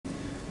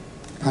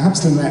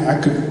Perhaps, Lynnette,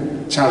 I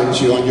could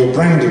challenge you on your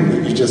branding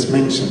that you just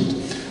mentioned.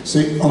 So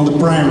on the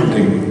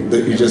branding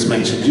that you just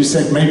mentioned, you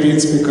said maybe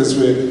it's because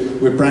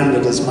we're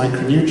branded as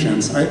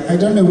micronutrients. I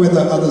don't know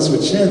whether others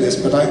would share this,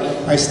 but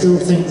I still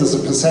think there's a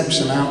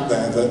perception out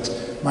there that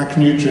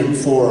Micronutrient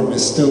Forum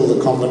is still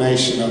the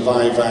combination of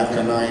IVAC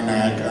and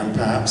INAG and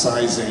perhaps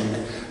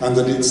iZinc, and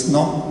that it's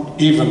not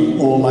even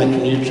all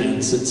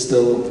micronutrients, it's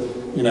still,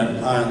 you know,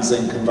 iron,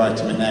 zinc and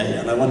vitamin A.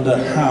 And I wonder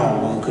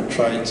how one could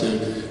try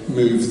to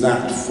move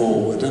that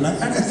forward. And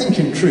I think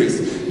in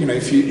truth, you know,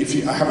 if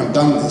you I haven't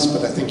done this,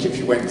 but I think if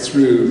you went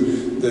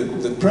through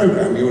the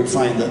program, you would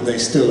find that they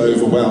still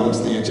overwhelmed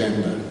the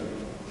agenda.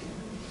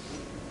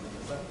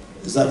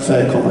 Is that a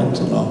fair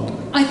comment or not?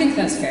 I think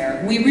that's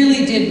fair. We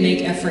really did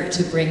make effort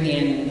to bring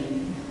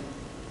in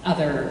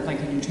other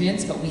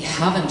micronutrients, but we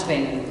haven't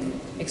been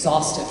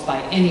exhaustive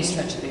by any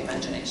stretch of the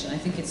imagination. I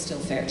think it's still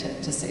fair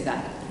to say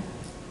that.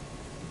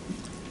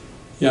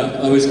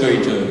 Yeah, I was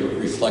going to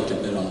reflect a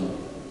bit on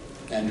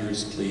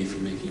Andrew's plea for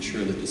making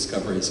sure that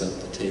discovery is at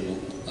the table.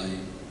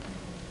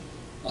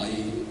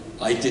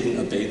 I didn't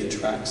obey the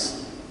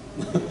tracks.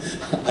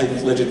 I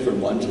flitted from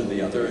one to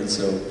the other, and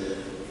so,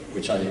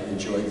 which I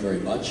enjoyed very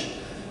much.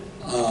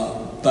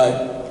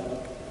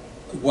 But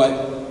what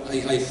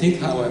I think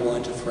how I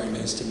want to frame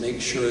it is to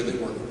make sure that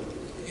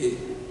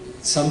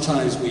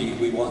sometimes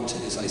we want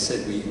to, as I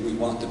said, we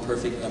want the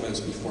perfect evidence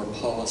before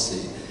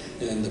policy,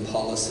 and then the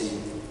policy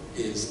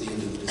is the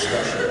end of the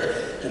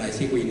discussion. And I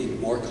think we need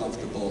more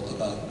comfortable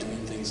about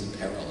doing things in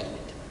parallel.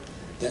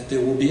 That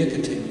there will be a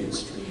continued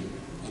stream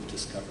of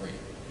discovery.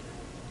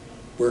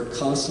 We're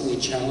constantly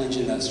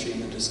challenging that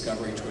stream of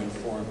discovery to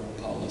inform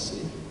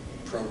policy,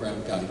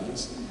 program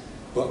guidance,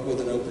 but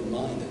with an open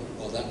mind that,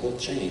 well, that will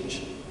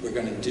change. We're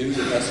going to do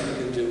the best we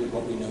can do with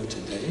what we know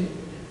today,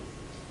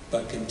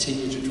 but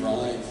continue to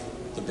drive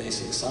the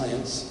basic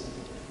science,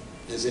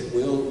 as it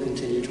will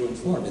continue to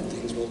inform and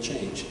things will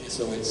change.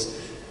 So it's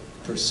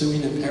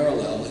pursuing in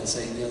parallel and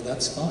saying, you know,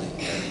 that's fine.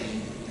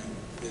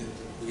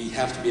 We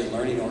have to be a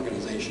learning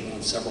organization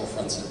on several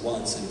fronts at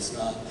once, and it's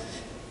not,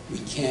 we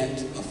can't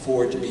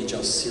afford to be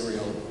just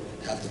serial,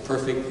 have the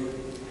perfect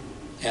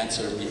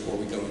answer before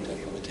we go into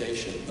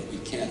implementation, but we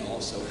can't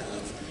also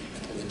have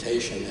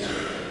implementation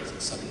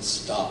and suddenly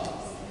stop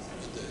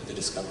with the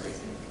discovery.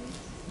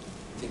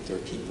 I think there are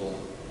people.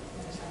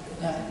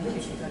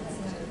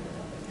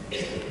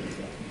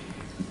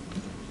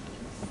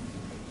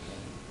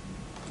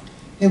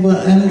 Yeah, well,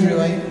 Andrew,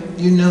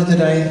 you know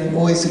that I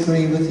always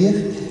agree with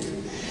you.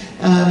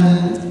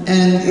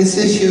 And this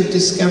issue of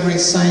discovery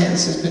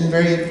science has been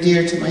very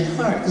dear to my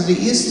heart, because it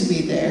used to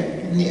be there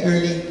in the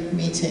early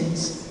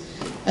meetings.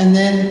 And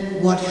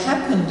then what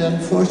happened,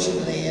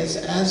 unfortunately, is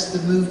as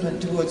the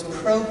movement towards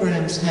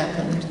programs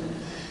happened,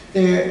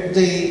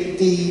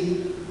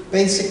 the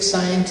basic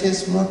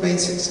scientists, more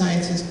basic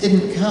scientists,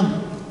 didn't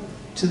come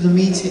to the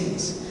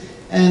meetings.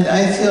 And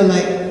I feel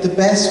like the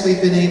best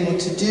we've been able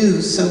to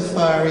do so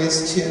far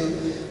is to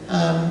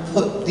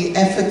put the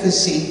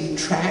efficacy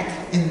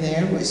track in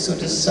there, which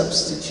sort of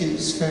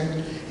substitutes for,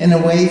 in a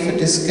way, for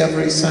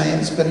discovery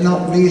science, but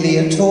not really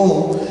at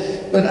all.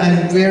 But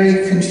I'm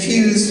very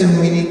confused, and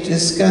we need to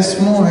discuss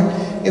more.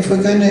 If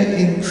we're going to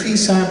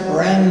increase our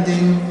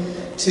branding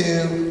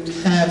to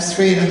have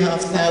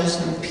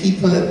 3,500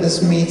 people at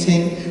this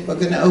meeting, we're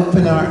going to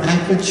open our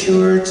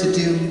aperture to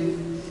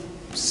do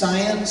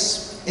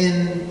science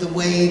in the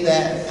way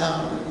that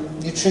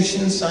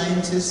nutrition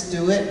scientists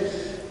do it.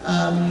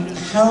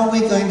 How are we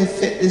going to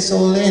fit this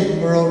all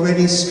in? We're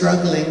already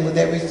struggling with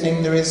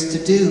everything there is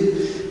to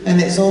do,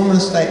 and it's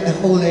almost like the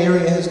whole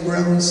area has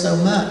grown so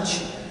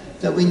much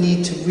that we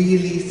need to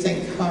really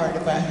think hard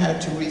about how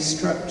to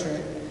restructure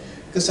it.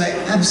 Because I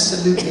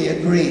absolutely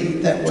agree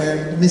that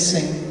we're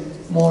missing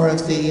more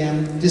of the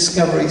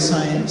discovery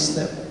science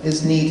that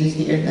is needed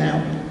here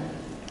now.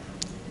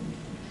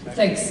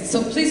 Thanks.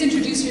 So please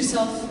introduce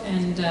yourself,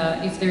 and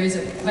if there is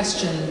a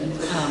question,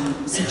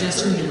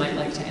 suggest who you might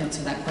like to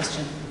answer that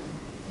question.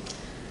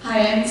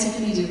 Hi, I'm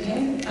Tiffany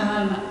Duque.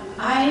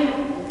 I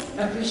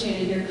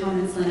appreciated your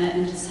comments, Lynnette,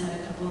 and just had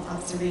a couple of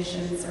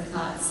observations or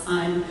thoughts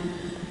on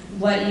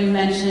what you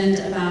mentioned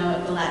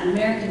about the Latin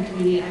American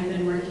community. I've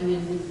been working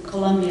in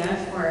Colombia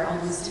for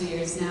almost 2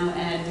 years now,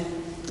 and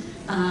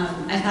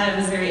I thought it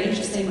was very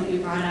interesting what you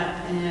brought up,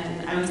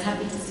 and I was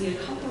happy to see a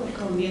couple of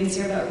Colombians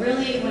here, but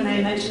really when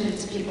I mentioned it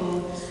to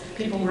people,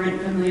 people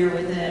weren't familiar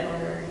with it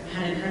or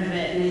hadn't heard of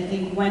it. And I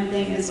think one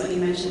thing is what you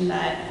mentioned,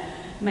 that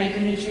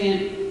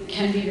micronutrient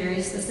can be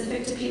very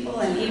specific to people,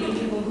 and even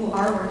people who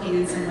are working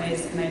in some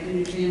ways with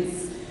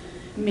micronutrients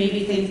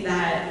maybe think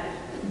that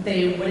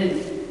they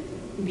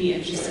wouldn't be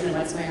interested in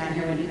what's going on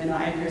here, even though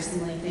I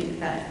personally think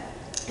that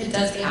it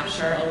does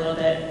capture a little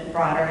bit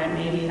broader, and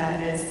maybe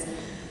that is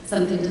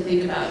something to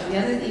think about. The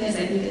other thing is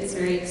I think it's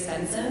very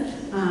expensive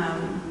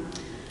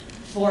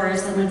for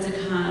someone to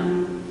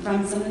come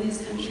from some of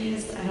these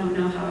countries. I don't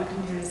know how it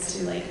compares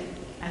to like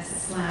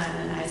SSLAN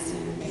and ICN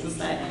and things,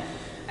 but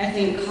I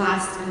think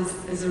cost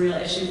is a real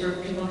issue for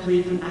people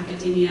coming from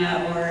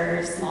academia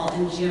or small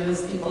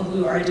NGOs, people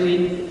who are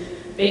doing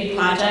big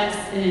projects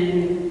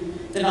in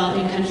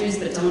developing countries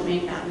but don't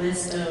make that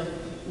list of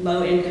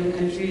low-income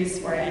countries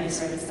for any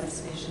sort of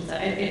subsidization. So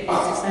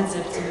it's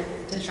expensive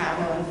to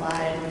travel and fly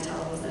and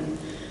hotels and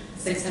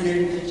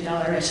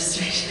 $650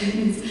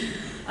 registrations.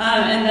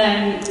 And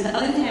then the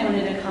other thing I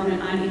wanted to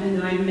comment on, even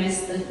though I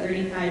missed the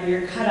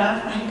 35-year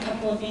cutoff by a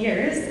couple of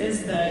years,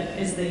 is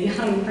the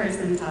young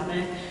person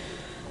topic.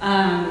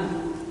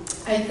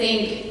 I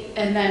think,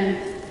 and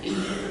then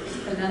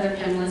another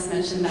panelist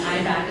mentioned the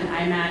IBAC and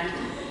IMAC,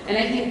 and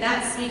I think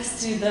that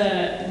speaks to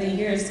the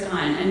years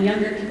gone, and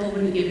younger people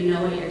wouldn't even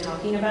know what you're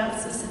talking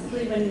about,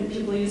 specifically when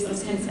people use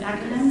those kinds of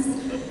acronyms.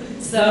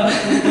 So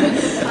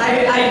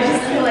I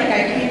just feel like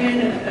I came in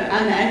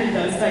on the end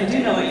of those, so I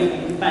do know what you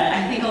mean, but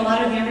I think a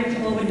lot of younger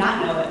people would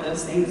not know what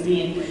those things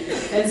mean.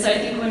 And so I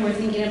think when we're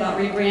thinking about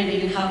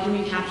rebranding and how can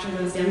we capture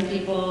those young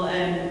people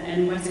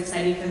and what's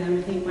exciting for them,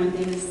 I think one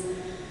thing is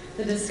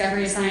the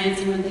discovery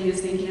science, and one thing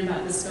is thinking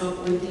about the scope,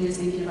 one thing is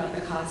thinking about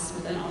the cost,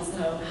 but then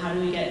also how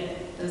do we get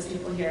those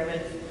people here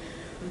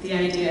with the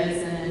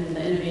ideas and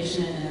the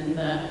innovation and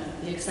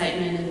the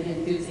excitement and the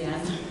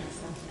enthusiasm.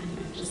 So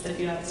anyway, just a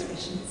few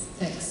observations.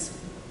 Thanks.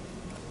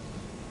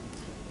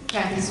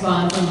 Kathy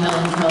Swan from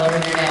Helen Keller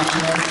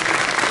International.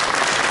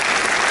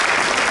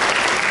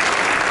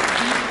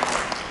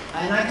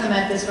 And I come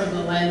at this from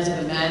the lens of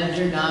a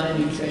manager, not a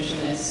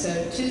nutritionist.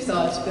 So two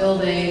thoughts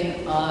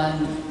building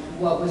on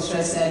what was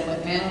just said,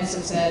 what panelists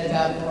have said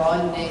about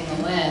broadening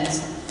the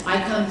lens. I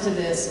come to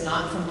this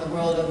not from the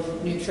world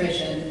of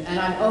nutrition, and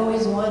I've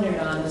always wondered,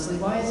 honestly,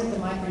 why is it the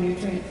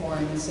Micronutrient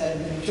Forum instead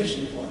of the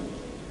Nutrition Forum?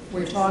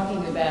 We're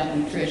talking about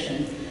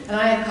nutrition. And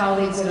I have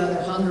colleagues at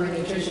other hunger and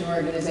nutrition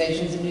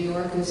organizations in New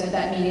York who said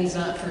that meeting's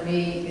not for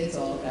me, it's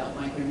all about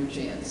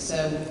micronutrients.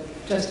 So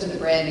just to the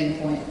branding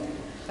point.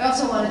 I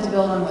also wanted to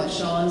build on what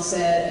Sean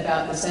said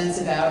about the sense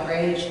of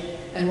outrage.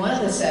 And one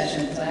of the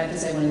sessions, I have to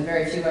say one of the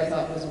very few I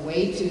thought was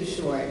way too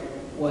short,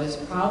 was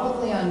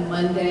probably on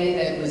Monday.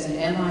 That was an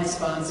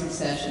MI-sponsored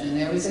session, and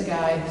there was a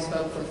guy who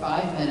spoke for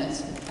 5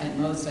 minutes, at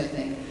most I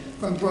think,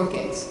 from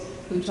Brookings,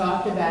 who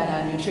talked about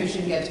how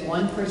nutrition gets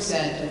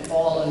 1% of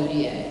all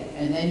ODA.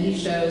 And then he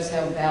shows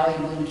how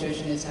valuable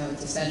nutrition is, how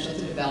it's essential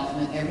to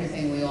development,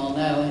 everything we all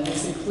know. And he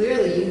said,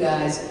 clearly you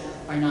guys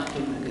are not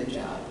doing a good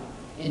job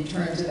in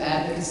terms of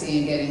advocacy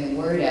and getting the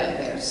word out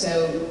there.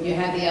 So you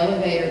had the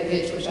elevator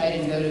pitch, which I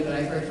didn't go to, but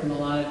I heard from a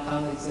lot of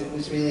colleagues that it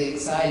was really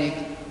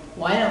exciting.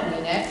 Why don't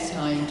we next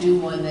time do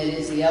one that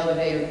is the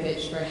elevator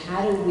pitch for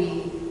how do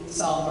we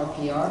solve our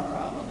PR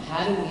problem?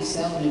 How do we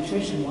sell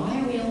nutrition? Why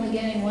are we only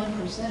getting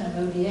 1% of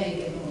ODA,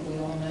 given what we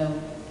all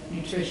know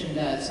nutrition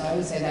does? So I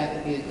would say that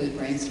would be a good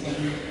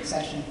brainstorming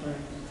session for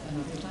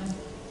another time.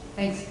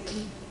 Thanks.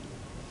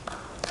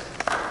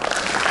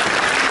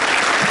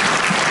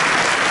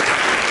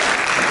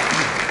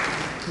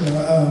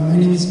 My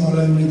name is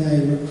Maula Amrita. I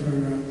work for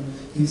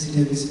UC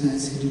Davis and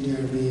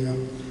ICDRB.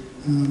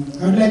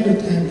 I would like to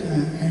thank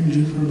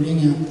Andrew for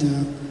bringing up the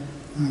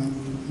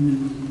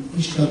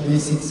issue of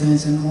basic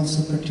science, and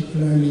also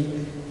particularly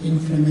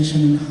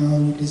inflammation and how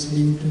it is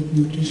linked with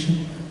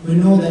nutrition. We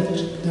know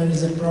that there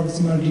is a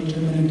proximal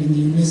determinant in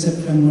the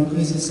UNICEF framework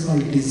which is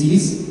called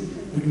disease,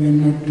 but we are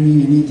not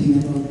doing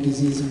anything about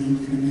disease or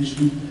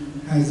inflammation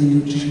as a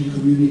nutrition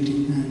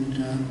community, and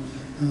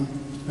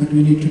but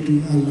we need to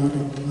do a lot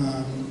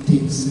of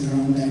things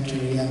around that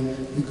area,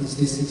 because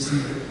this is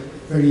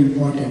very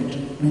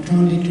important, not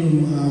only to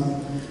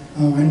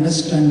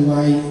understand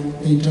why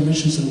the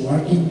interventions are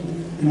working,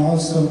 and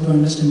also to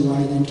understand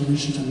why the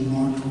interventions are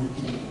not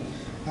working.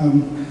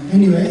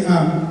 Anyway,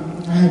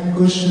 I have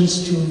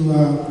questions to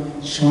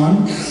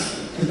Sean,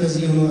 because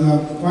you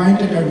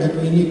pointed out that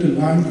we need to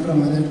learn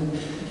from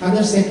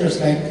other sectors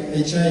like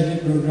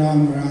HIV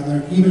program or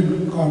other,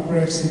 even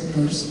corporate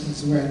sectors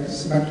as well.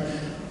 But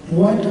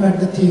what are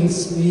the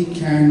things we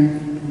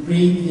can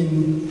bring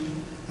in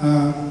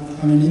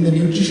in the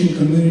nutrition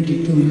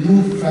community to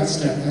move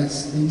faster,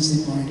 as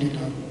Lindsay pointed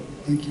out?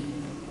 Thank you.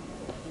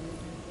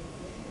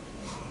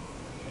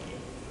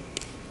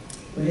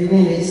 Good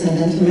evening, ladies and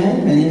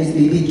gentlemen. My name is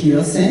Bibi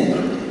Kirose.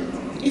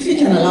 If you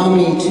can allow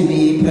me to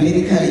be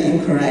politically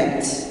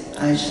incorrect,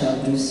 I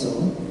shall do so,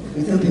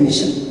 with your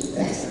permission.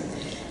 Thanks.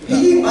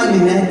 Building on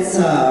Lynnette's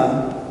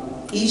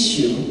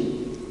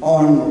issue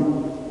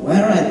on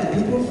where are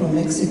the people from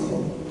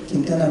Mexico,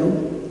 Quintana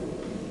Roo.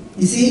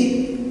 You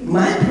see,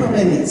 my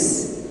problem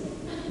is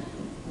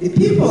the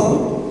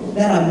people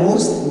that are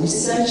most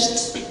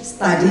researched,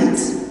 studied,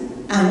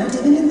 are not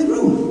even in the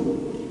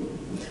room.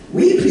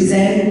 We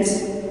present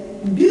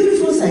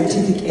beautiful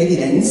scientific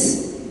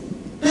evidence,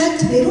 but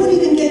they don't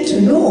even get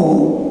to know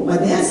what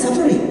they are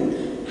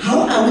suffering.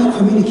 How are we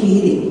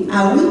communicating?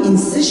 Are we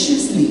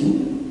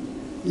insidiously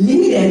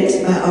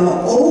limited by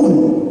our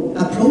own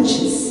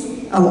approaches,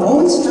 our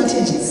own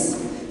strategies,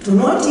 to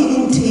not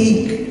even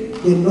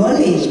take the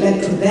knowledge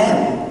back to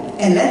them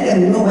and let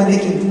them know what they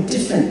can do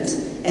different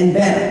and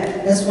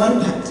better? That's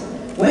one part.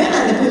 Where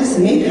are the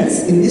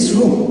policymakers in this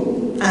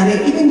room? Are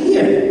they even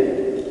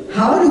here?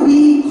 How do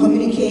we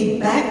communicate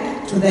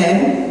back to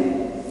them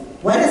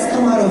what has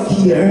come out of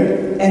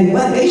here and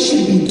what they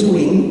should be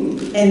doing,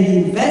 and the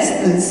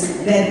investment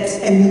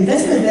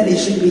that they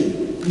should be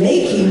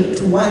making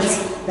towards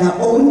their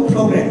own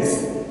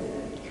programs.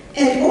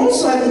 And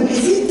also, I mean,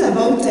 is it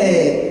about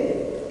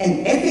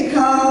an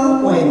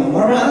ethical or a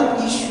moral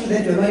issue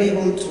that we're not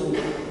able to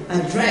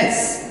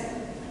address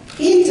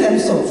in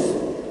terms of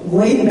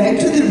going back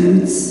to the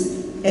roots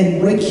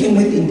and working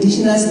with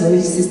indigenous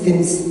knowledge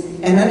systems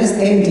and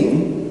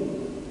understanding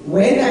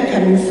where they're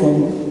coming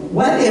from,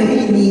 what they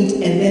really need,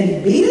 and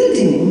then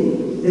building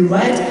the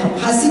right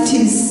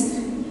capacities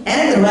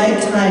at the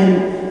right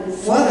time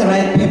for the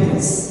right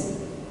purpose.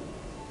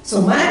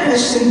 So my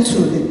question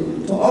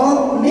to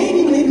all,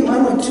 maybe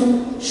one or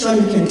two, Sean,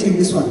 you can take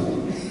this one.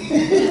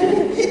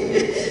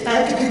 I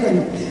have to click on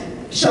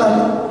it.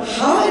 Sean,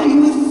 how do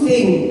you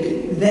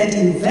think that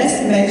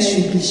investment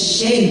should be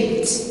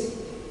shaped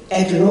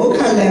at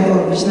local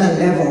level, regional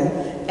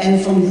level,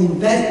 and from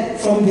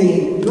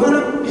the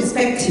donor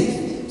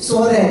perspective,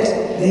 so that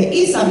there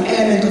is some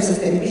element of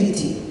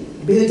sustainability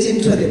built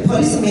into the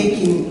policy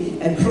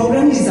making and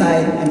program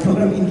design and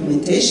program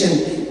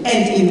implementation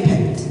and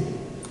impact?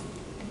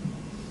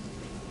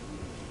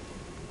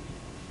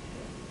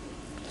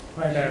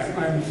 Hi there,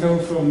 I'm Phil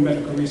from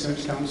Medical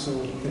Research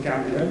Council, the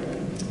Gambia.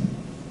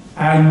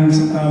 And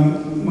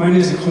mine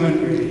is a comment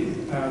really.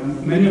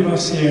 Many of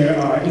us here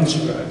are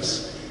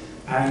introverts.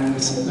 And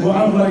what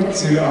I would like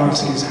to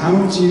ask is,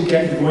 how do you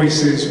get the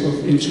voices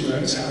of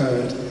introverts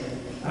heard?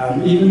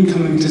 Even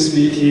coming to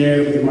speak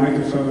here with a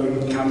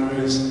microphone,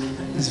 cameras,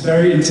 it's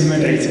very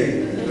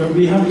intimidating, but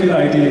we have good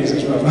ideas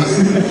as well.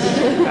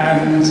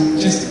 And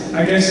just,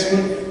 I guess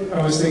what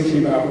I was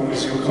thinking about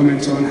was your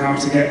comment on how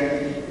to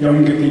get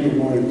younger people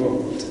more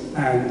involved.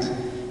 And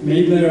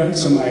maybe there are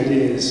some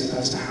ideas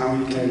as to how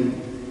you can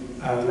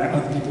let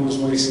other people's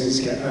voices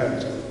get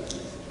heard.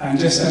 And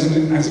just as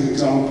an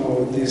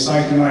example, the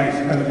Psych and Life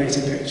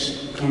elevator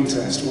pitch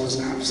contest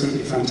was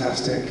absolutely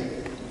fantastic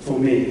for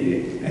me.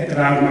 It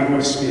allowed my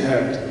voice to be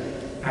heard,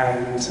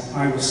 and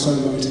I was so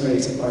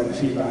motivated by the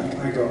feedback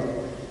I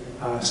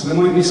got. So there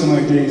might be some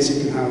ideas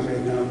you can have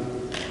in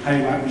how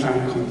you might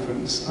plan a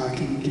conference. I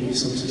can give you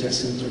some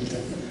suggestions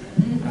later.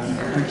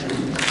 Thank you.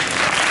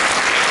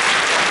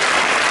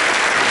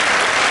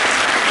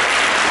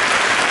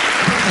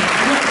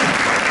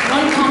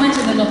 One comment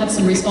and then we'll have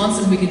some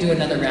responses and we can do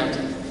another round.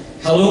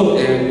 Hello,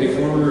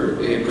 before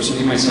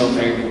presenting myself,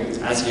 I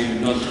will ask you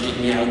not to kick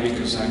me out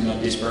because I'm not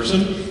this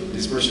person.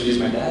 This person is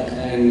my dad,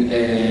 and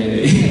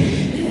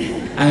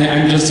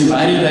I'm just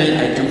invited.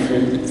 I come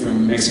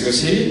from Mexico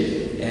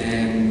City,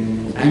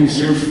 and I'm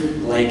here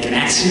like an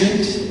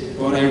accident,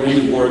 but I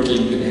really work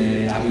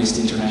in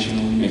Amnesty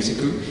International in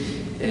Mexico.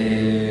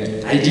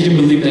 I didn't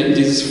believe that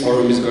this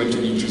forum is going to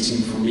be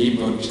interesting for me,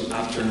 but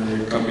after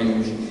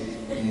coming,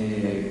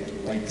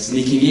 like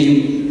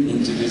sneaking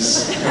into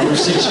these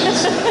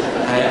conversations,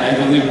 I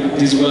believe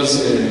this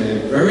was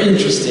very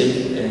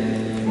interesting.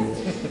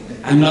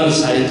 I'm not a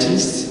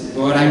scientist,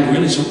 but I'm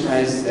really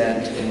surprised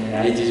that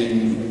I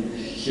didn't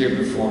hear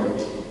before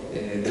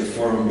the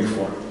forum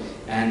before.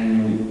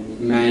 And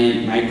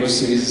my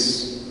question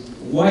is,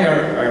 why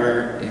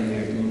are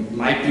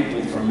my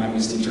people from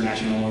Amnesty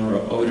International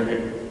or other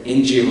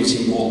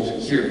NGOs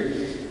involved here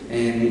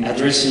in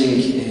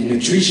addressing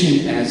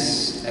nutrition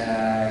as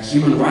a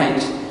human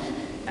right?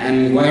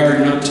 And why are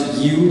not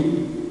you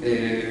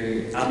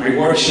at my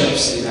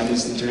workshops in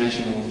Amnesty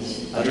International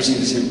addressing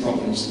the same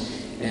problems?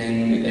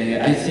 And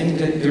I think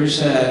that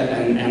there's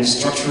a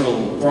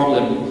structural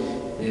problem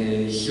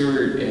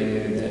here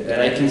that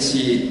I can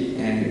see,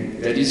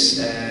 and that is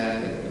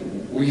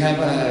we have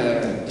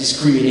a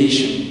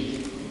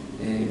discrimination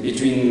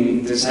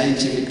between the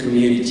scientific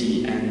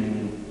community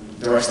and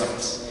the rest of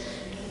us.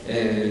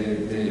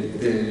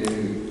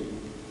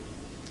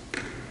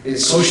 The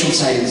social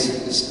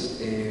sciences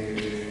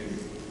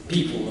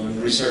people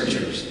and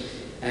researchers,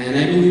 and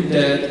I believe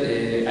that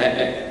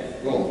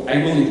I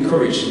will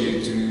encourage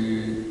you to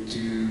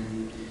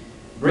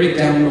break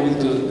down all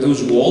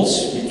those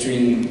walls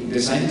between the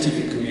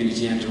scientific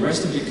community and the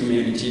rest of the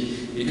community,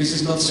 because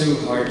it's not so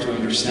hard to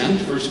understand.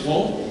 First of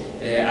all,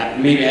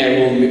 maybe I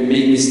will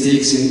make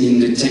mistakes in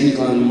the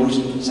technical and more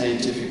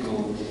scientific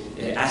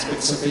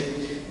aspects of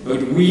it,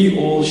 but we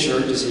all share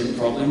the same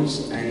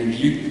problems, and if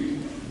you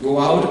go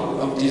out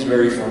of this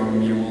very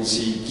forum, you will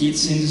see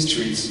kids in the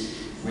streets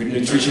with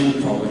nutritional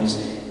problems,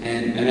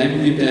 and I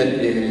believe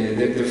that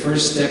the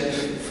first step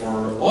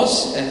for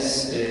us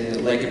as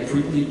like a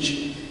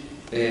privileged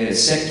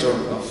sector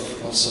of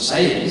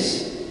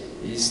societies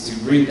is to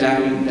bring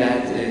down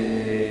that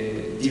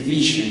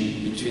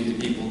division between the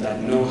people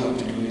that know how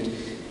to do it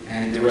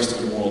and the rest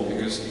of the world,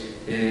 because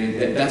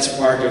that's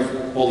part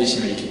of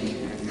policy making,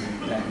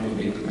 and that will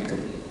be my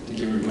comment. Thank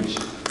you very much.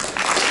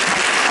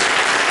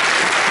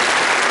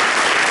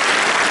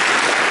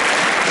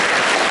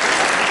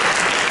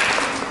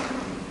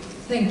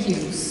 Thank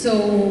you.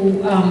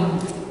 So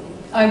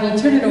I will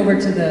turn it over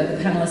to the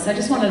panelists. I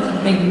just want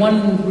to make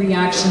one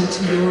reaction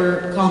to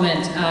your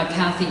comment,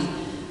 Kathy,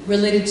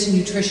 related to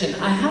nutrition.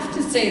 I have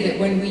to say that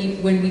when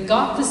we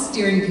got the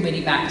steering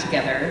committee back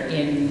together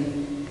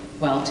in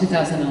well,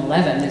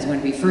 2011 is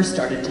when we first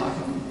started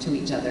talking to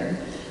each other.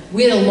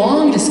 We had a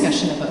long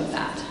discussion about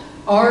that.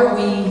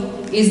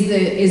 Is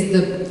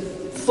the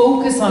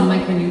focus on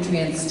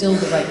micronutrients still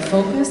the right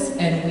focus?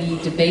 And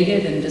we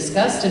debated and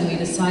discussed, and we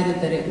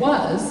decided that it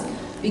was,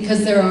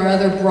 because there are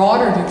other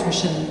broader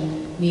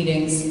nutrition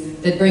meetings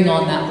that bring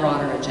on that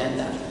broader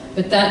agenda.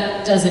 But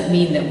that doesn't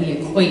mean that we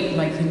equate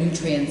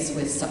micronutrients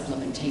with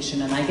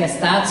supplementation, and I guess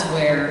that's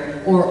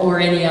where, or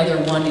any other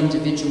one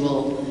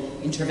individual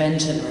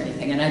intervention or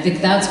anything. And I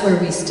think that's where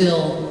we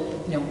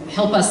still, you know,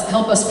 help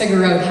us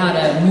figure out how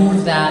to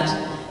move that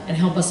and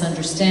help us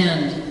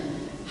understand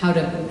how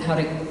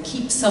to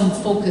keep some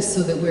focus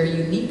so that we're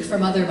unique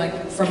from other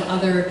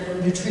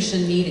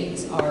nutrition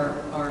meetings.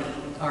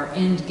 Our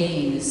end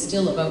game is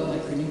still about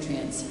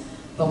micronutrients,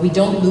 but we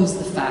don't lose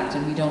the fact,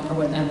 and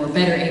we're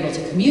better able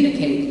to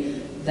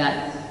communicate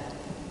that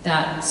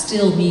that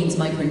still means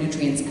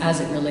micronutrients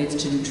as it relates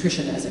to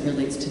nutrition, as it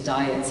relates to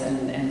diets,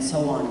 and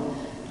so on.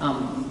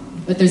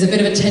 But there's a bit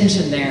of a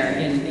tension there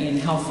in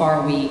how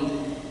far we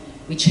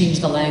change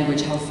the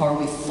language, how far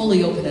we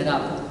fully open it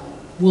up.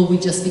 Will we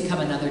just become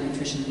another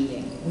nutrition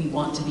meeting? We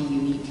want to be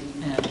unique,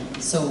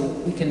 and so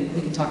we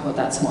can talk about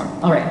that some more.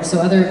 All right. So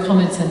other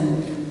comments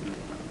and.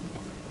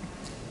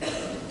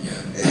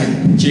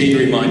 Jane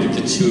reminded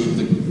that two of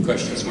the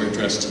questions were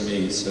addressed to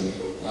me, so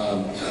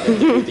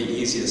the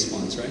easiest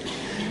ones, right?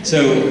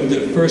 So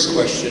the first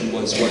question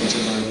was what to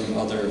learn from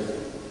other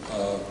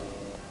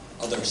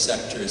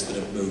sectors that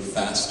have moved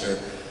faster.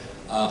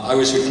 I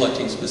was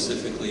reflecting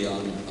specifically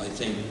on, I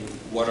think,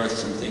 what are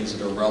some things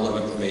that are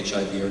relevant from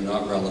HIV or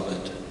not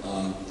relevant.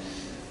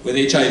 With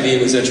HIV,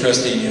 it was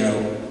interesting, you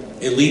know,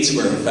 elites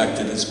were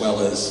affected as well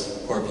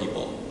as poor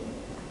people.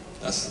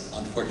 That's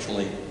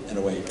unfortunately, in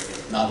a way,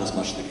 not as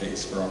much the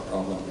case for our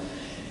problem.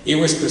 It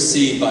was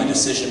perceived by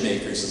decision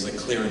makers as a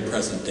clear and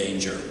present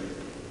danger.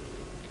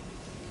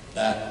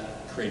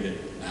 That created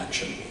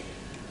action.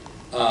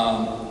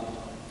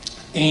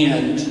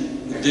 And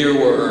there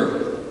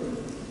were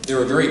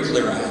very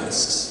clear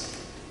asks.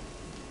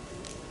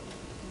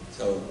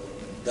 So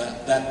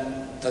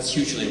that's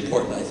hugely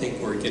important. I think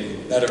we're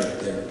getting better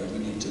there, but we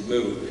need to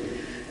move.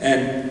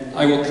 And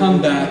I will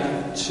come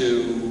back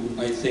to,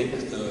 I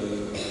think,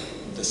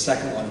 the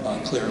second one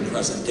about clear and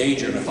present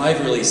danger. And if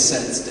I've really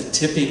sensed a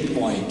tipping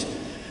point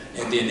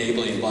in the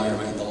enabling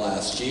environment in the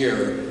last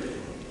year,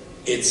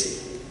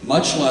 it's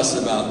much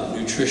less about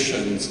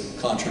nutrition's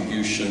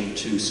contribution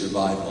to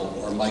survival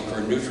or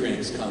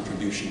micronutrients'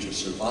 contribution to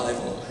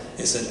survival.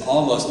 It's that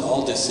almost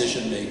all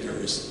decision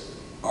makers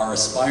are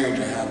aspiring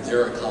to have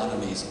their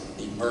economies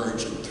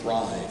emerge and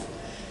thrive.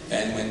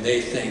 And when they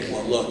think,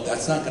 well, look,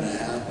 that's not going to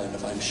happen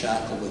if I'm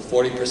shackled with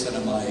 40%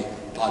 of my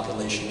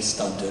population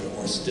stunted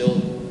or still,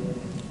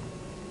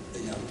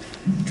 you know,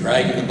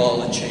 dragging the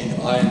ball and chain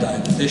of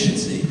iodine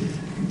deficiency,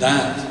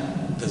 that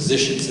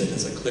positions it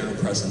as a clear and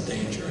present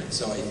danger. And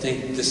so I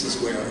think this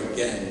is where,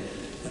 again,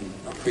 and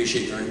I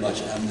appreciate very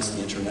much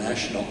Amnesty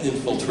International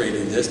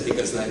infiltrating this,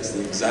 because that's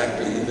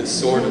exactly the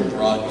sort of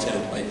broad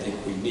tent I think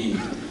we need.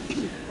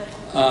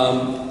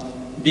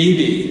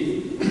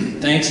 Bibi,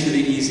 thanks for the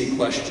easy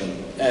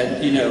question.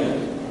 And, you know,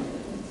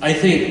 I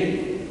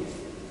think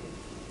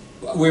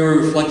we were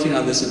reflecting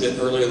on this a bit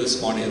earlier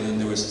this morning, and then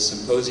there was a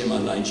symposium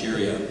on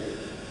Nigeria.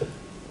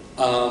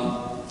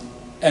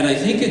 And I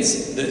think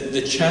it's,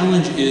 the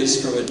challenge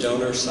is from a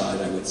donor side,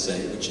 I would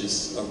say, which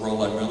is a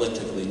role I'm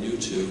relatively new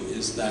to,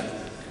 is that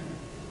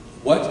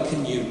what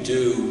can you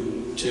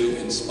do to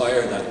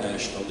inspire that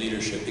national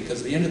leadership?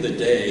 Because at the end of the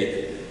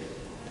day,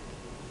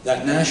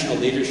 that national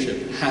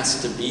leadership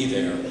has to be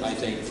there, I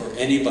think, for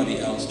anybody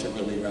else to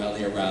really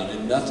rally around,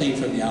 and nothing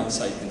from the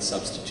outside can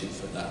substitute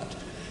for that.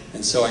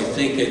 And so I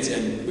think it's,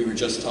 and we were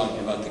just talking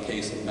about the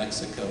case in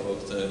Mexico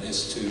of the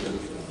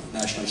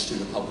National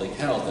Institute of Public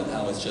Health, and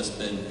how it's just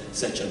been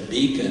such a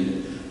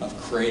beacon of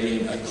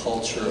creating a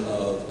culture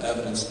of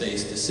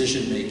evidence-based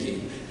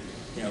decision-making.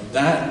 You know,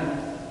 that,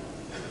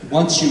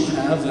 once you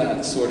have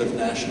that sort of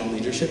national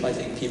leadership, I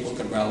think people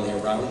can rally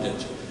around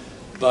it.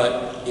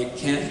 But it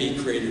can't be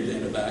created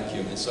in a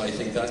vacuum, and so I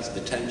think that's the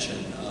tension,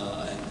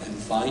 and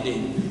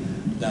finding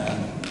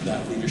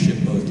that leadership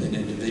both in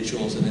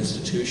individuals and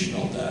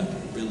institutional that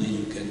really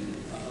you can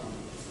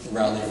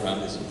rally around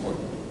is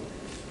important.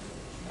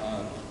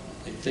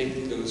 I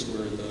think those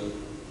were the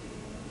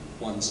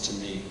ones to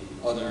me.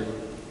 Other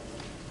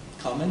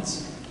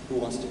comments? Who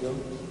wants to go?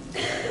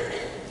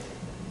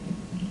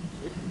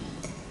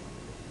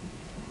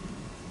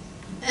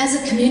 As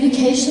a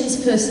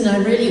communications person, I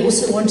really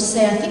also want to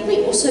say, I think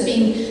we've also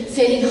been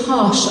fairly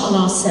harsh on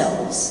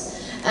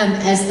ourselves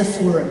as the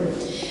forum.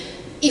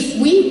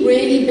 If we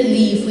really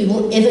believe we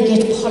will ever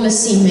get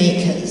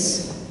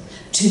policymakers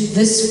to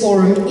this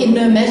forum, in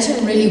no matter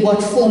really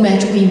what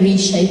format we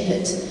reshape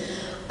it,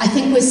 I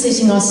think we're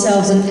setting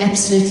ourselves an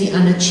absolutely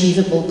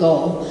unachievable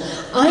goal.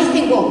 I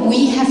think what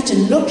we have to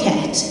look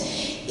at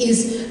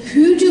is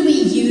who do we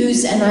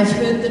use, and I've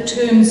heard the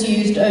terms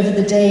used over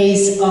the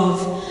days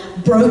of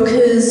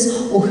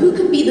brokers, or who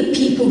can be the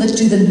people that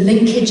do the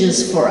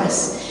linkages for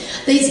us.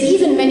 There's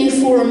even many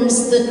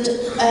forums that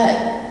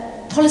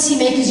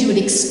policymakers you would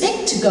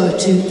expect to go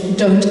to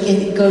don't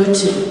go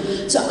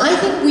to. So I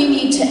think we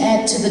need to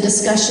add to the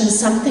discussion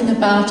something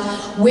about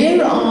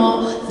where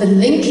are the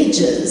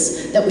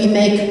linkages that we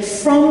make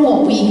from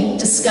what we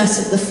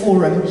discuss at the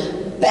forum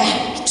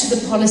back to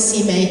the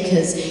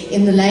policymakers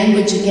in the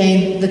language,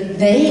 again, that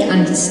they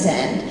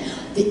understand.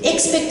 The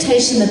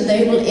expectation that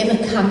they will ever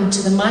come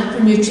to the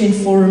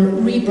Micronutrient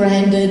Forum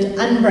rebranded,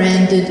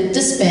 unbranded,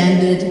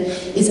 disbanded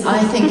is,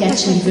 I think,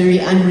 actually very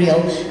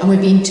unreal, and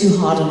we're being too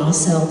hard on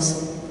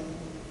ourselves.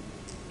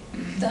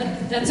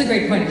 That's a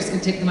great point. I'm just going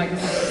to take the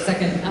microphone for a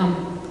second.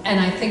 And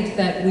I think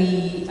that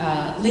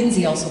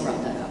Lindsay also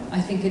brought that up.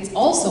 I think it's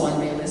also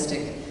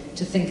unrealistic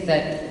to think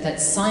that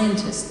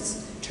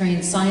scientists,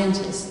 trained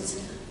scientists,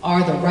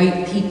 are the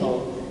right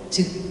people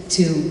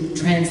to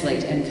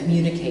translate and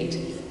communicate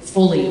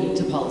fully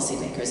to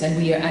policymakers. And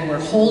we're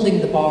holding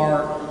the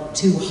bar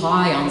too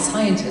high on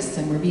scientists,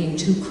 and we're being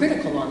too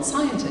critical on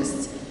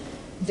scientists.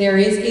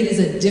 It is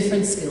a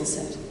different skill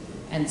set.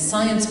 And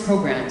science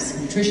programs,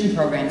 nutrition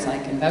programs, I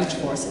can vouch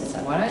for since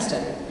what I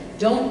studied,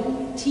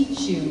 don't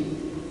teach you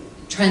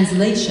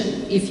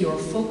translation if your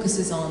focus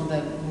is on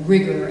the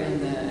rigor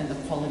and the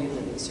quality of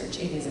the research.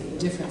 It is a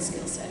different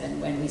skill set.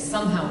 And when we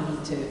somehow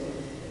need to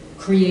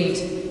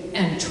create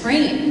and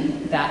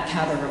train that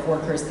cadre of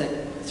workers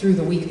that through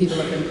the week people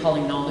have been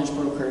calling knowledge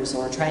brokers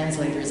or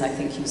translators, I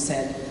think you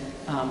said,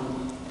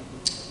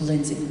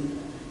 Lindsay.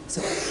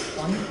 So,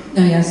 Bonnie?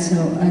 No, yeah,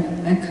 so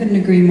I couldn't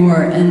agree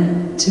more.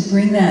 And to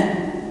bring that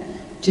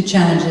to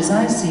challenges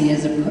I see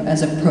as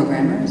a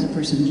programmer, as a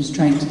person just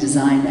trying to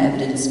design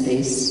evidence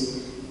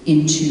base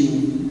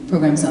into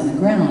programs on the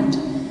ground,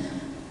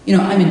 you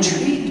know, I'm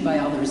intrigued by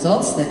all the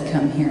results that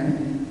come here,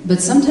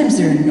 but sometimes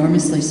they're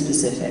enormously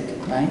specific,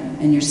 right?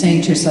 And you're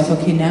saying to yourself,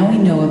 okay, now we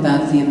know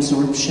about the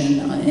absorption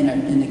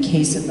in the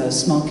case of a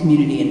small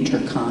community in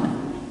Turkana.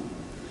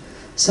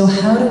 So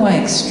how do I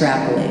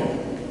extrapolate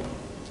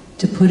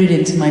to put it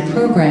into my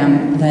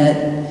program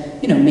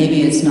that, you know,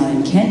 maybe it's not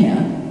in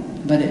Kenya,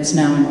 but it's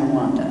now in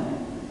Rwanda?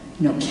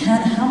 You know,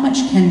 how much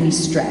can we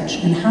stretch,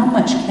 and how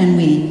much can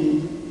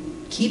we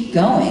keep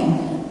going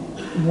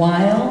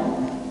while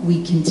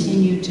we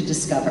continue to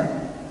discover?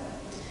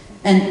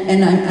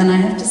 And I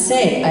have to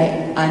say,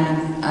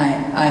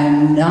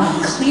 I'm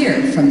not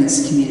clear from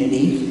this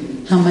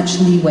community how much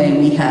leeway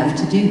we have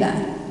to do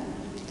that.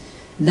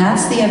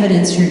 That's the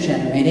evidence you're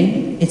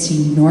generating. It's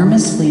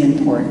enormously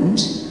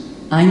important.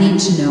 I need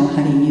to know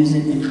how to use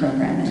it in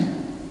programming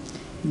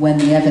when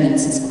the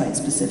evidence is quite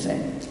specific.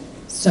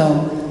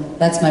 So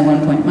that's my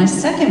one point. My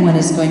second one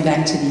is going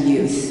back to the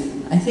youth.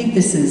 I think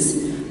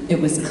it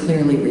was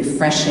clearly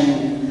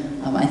refreshing.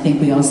 I think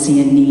we all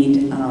see a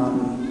need.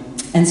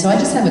 And so I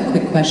just have a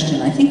quick question.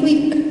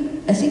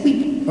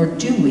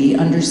 Do we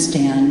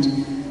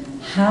understand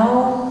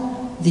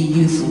how the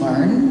youth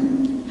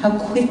learn, how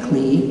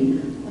quickly,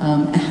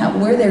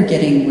 where they're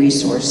getting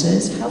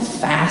resources, how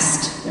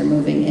fast they're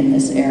moving in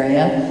this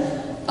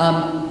area?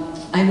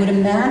 I would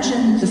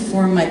imagine the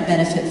forum might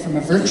benefit from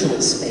a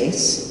virtual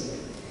space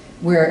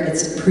where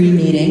it's a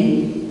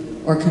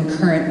pre-meeting or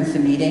concurrent with the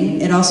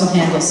meeting. It also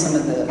handles some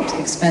of the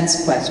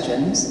expense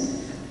questions.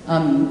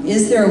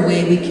 Is there a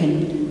way we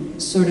can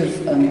sort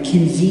of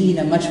convene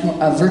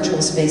a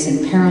virtual space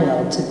in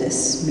parallel to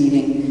this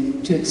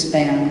meeting to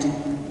expand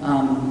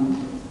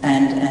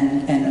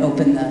and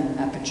open the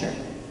aperture?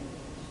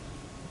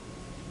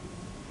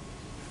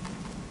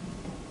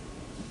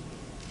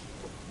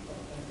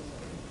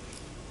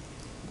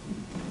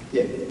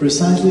 Yeah,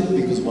 precisely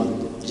because what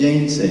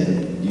Jane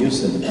said, you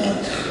said,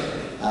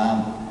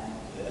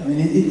 I mean,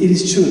 it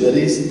is true that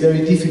it's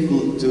very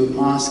difficult to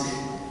ask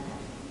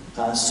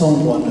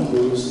someone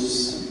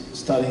who's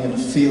studying in a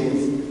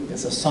field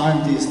as a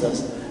scientist,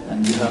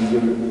 and you have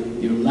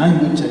your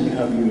language and you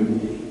have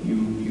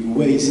your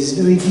ways. It's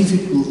very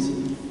difficult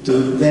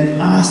to then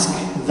ask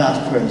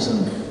that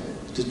person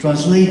to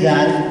translate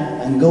that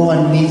and go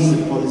and meet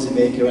the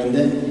policymaker and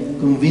then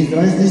convince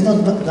them. It's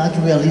not that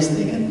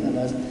realistic.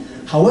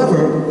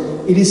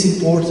 However, it is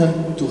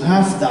important to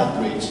have that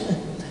bridge,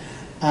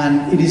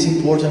 and it is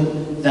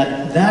important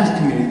that that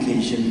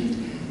communication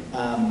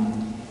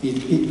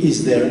it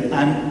is there.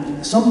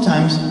 And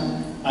sometimes,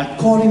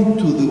 according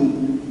to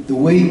the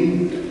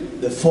way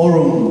the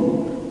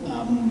forum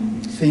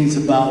thinks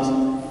about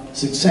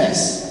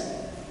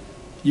success,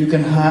 you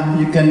can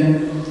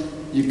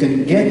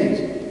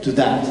get to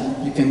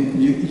that. You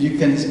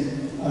can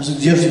are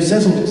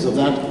successful because of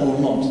that or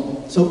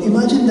not. So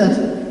imagine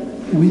that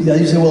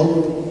you say, well,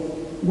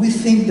 we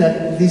think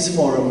that this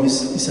forum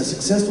is a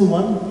successful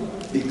one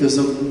because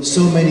of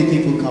so many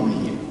people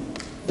coming here.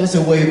 That's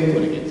a way of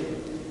putting it.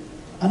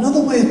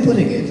 Another way of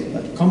putting it,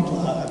 a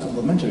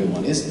complementary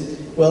one, is,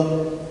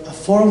 well, a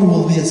forum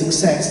will be a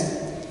success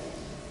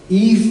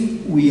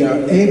if we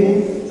are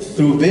able,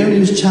 through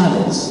various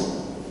channels,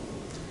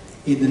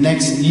 in the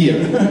next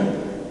year,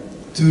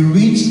 to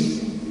reach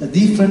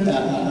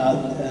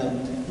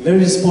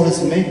various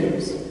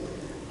policymakers.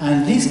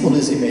 And these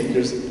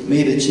policymakers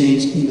made a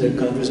change in their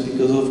countries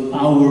because of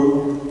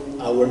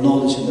our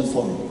knowledge in the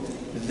forum.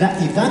 If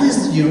that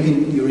is your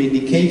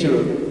indicator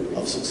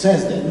of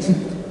success,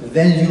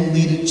 then you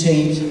need to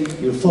change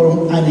your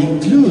forum and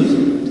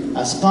include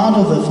as part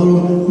of the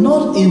forum,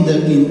 not in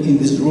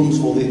these rooms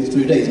for the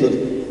 3 days, but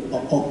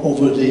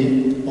over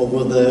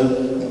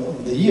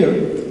the year,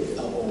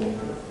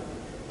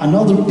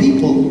 another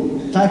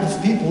type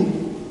of people,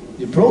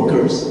 the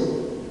brokers,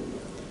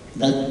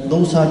 that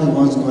those are the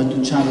ones going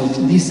to channel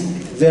this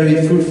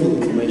very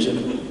fruitful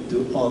information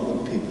to other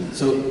people.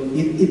 So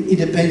it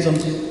depends on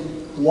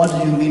what do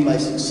you mean by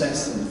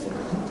success in the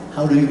forum?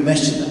 How do you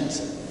measure that?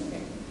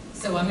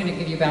 So I'm going to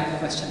give you back a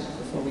question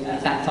before we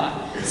leave that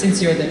thought.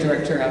 Since you're the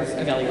Director of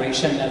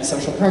Evaluation of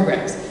Social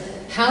Programs,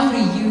 how do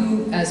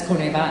you, as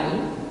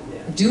Coneval,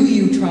 do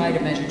you try to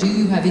measure, do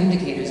you have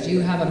indicators, do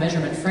you have a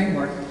measurement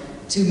framework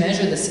to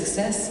measure the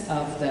success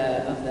of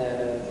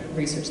the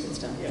research that's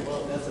done? Yeah,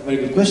 well, that's a very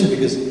good question,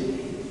 because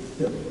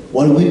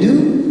what we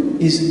do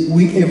is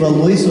we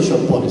evaluate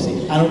social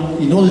policy. And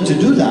in order to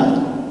do that,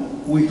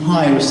 we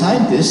hire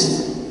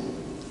scientists,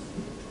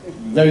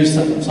 various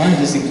types of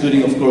scientists,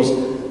 including, of course,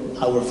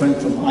 our friend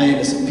from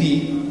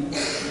INSP,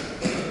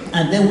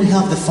 and then we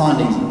have the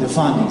findings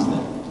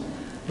there.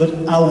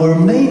 But our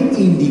main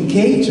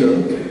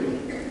indicator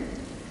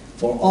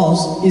for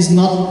us is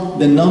not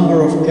the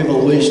number of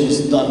evaluations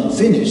done and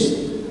finished.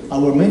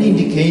 Our main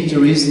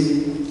indicator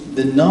is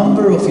the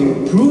number of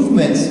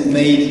improvements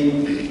made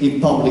in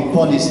public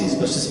policies,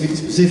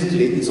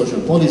 specifically in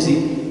social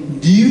policy,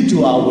 due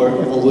to our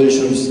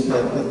evaluations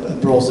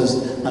process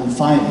and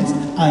findings.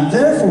 And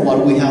therefore,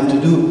 what we have to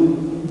do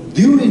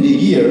during the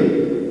year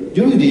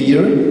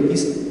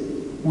is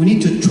we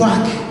need to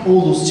track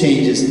all those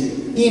changes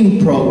in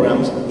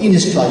programs, in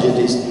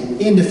strategies,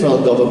 in the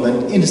federal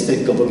government, in the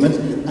state government,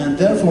 and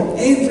therefore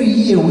every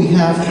year we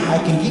have, I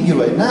can give you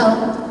right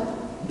now,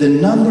 the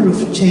number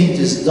of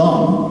changes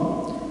done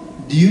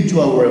due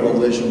to our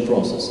evaluation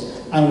process.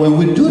 And when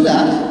we do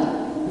that,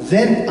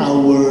 then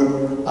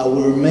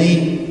our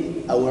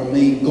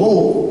main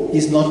goal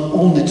is not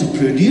only to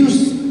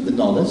produce the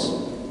knowledge,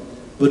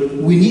 but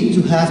we need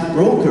to have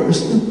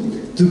brokers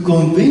to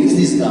convince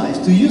these guys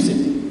to use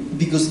it.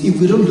 Because if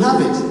we don't have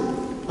it,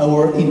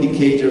 our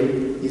indicator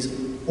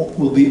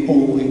will be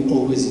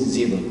always in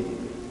zero.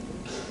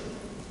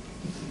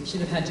 We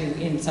should have had you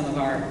in some of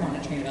our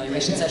monitoring and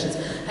evaluation sessions.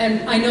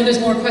 And I know there's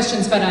more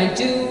questions, but I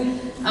do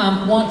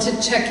want to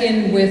check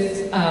in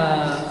with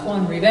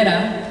Juan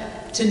Rivera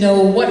to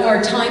know what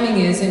our timing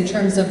is in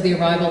terms of the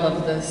arrival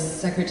of the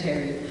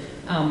Secretary.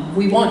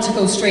 We want to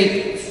go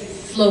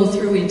flow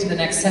through into the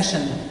next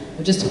session.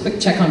 Just a quick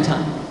check on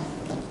time.